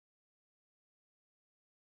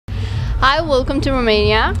Hi, welcome to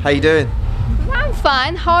Romania. How you doing? I'm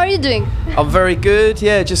fine. How are you doing? I'm very good.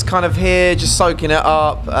 Yeah, just kind of here, just soaking it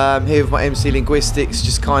up. Here with my MC Linguistics,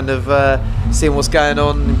 just kind of seeing what's going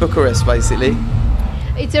on in Bucharest, basically.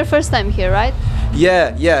 It's your first time here, right?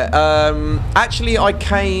 Yeah. Actually, I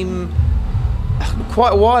came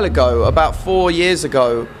quite a while ago, about 4 years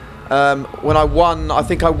ago, when I won. I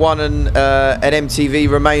think I won an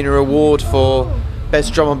MTV Romania award for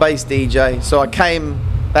best drum and bass DJ. So I came.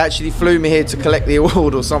 They actually flew me here to collect the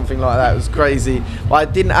award or something like that. It was crazy. But I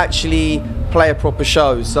didn't actually play a proper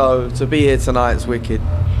show, so to be here tonight is wicked.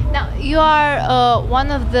 Now, you are one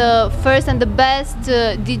of the first and the best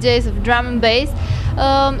DJs of drum and bass.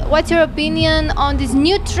 What's your opinion on this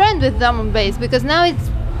new trend with drum and bass? Because now it's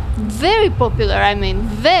very popular,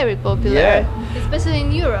 very popular, Yeah. especially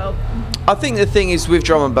in Europe. I think the thing is with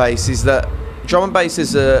drum and bass is that drum and bass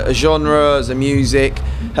as a genre, as a music,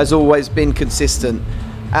 has always been consistent.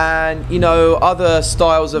 And you know, other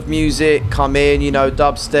styles of music come in, you know,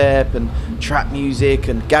 dubstep and trap music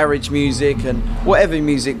and garage music and whatever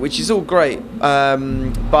music, which is all great.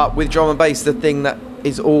 But with drum and bass, the thing that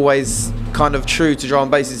is always kind of true to drum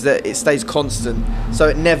and bass is that it stays constant. So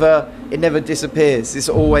it never disappears. It's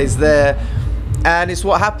always there. And it's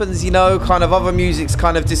what happens, you know, kind of other musics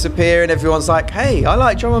kind of disappear and everyone's like, hey, I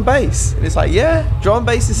like drum and bass. And it's like, yeah, drum and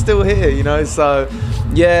bass is still here, you know. So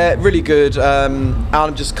yeah, really good.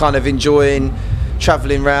 I'm just kind of enjoying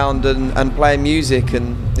traveling around and playing music,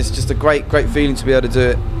 and it's just a great feeling to be able to do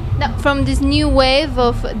it. Now, from this new wave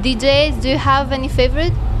of DJs, do you have any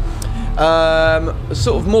favorite?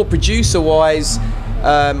 Sort of more producer wise,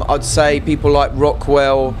 I'd say people like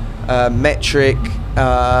Rockwell, Metric,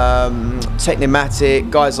 Technimatic,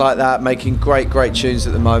 guys like that, making great tunes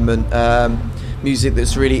at the moment. Music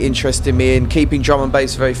that's really interesting me in keeping drum and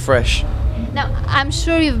bass very fresh. Now, I'm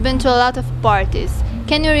sure you've been to a lot of parties.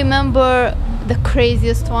 Can you remember the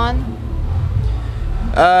craziest one?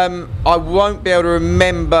 I won't be able to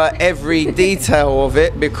remember every detail of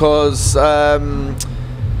it because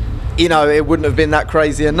you know, it wouldn't have been that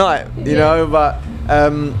crazy a night, you know, but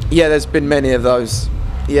yeah, there's been many of those.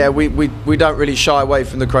 Yeah, we don't really shy away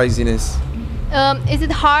from the craziness. Is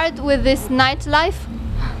it hard with this nightlife?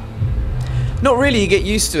 Not really, you get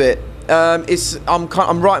used to it.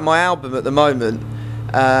 I'm writing my album at the moment,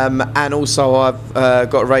 and also I've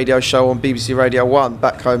got a radio show on BBC Radio 1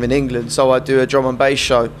 back home in England, so I do a drum and bass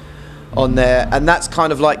show on there, and that's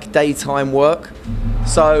kind of like daytime work.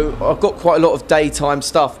 So I've got quite a lot of daytime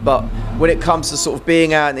stuff, but when it comes to sort of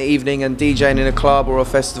being out in the evening and DJing in a club or a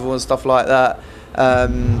festival and stuff like that,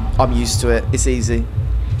 I'm used to it. It's easy.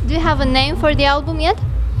 Do you have a name for the album yet?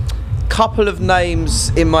 Couple of names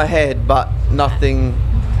in my head, but nothing.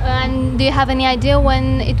 And do you have any idea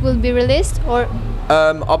when it will be released, or?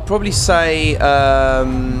 I'll probably say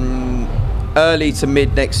early to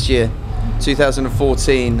mid next year,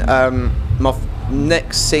 2014. My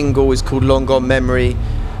next single is called Long Gone Memory,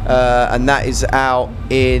 and that is out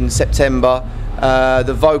in September.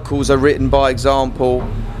 The vocals are written by Example,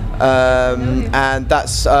 and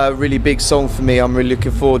that's a really big song for me. I'm really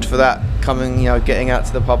looking forward for that coming, you know, getting out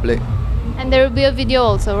to the public. And there will be a video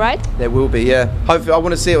also, right? There will be, yeah. Hopefully, I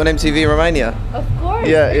want to see it on MTV Romania. Of course.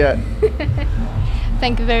 Yeah.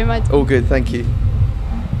 Thank you very much. All good, thank you.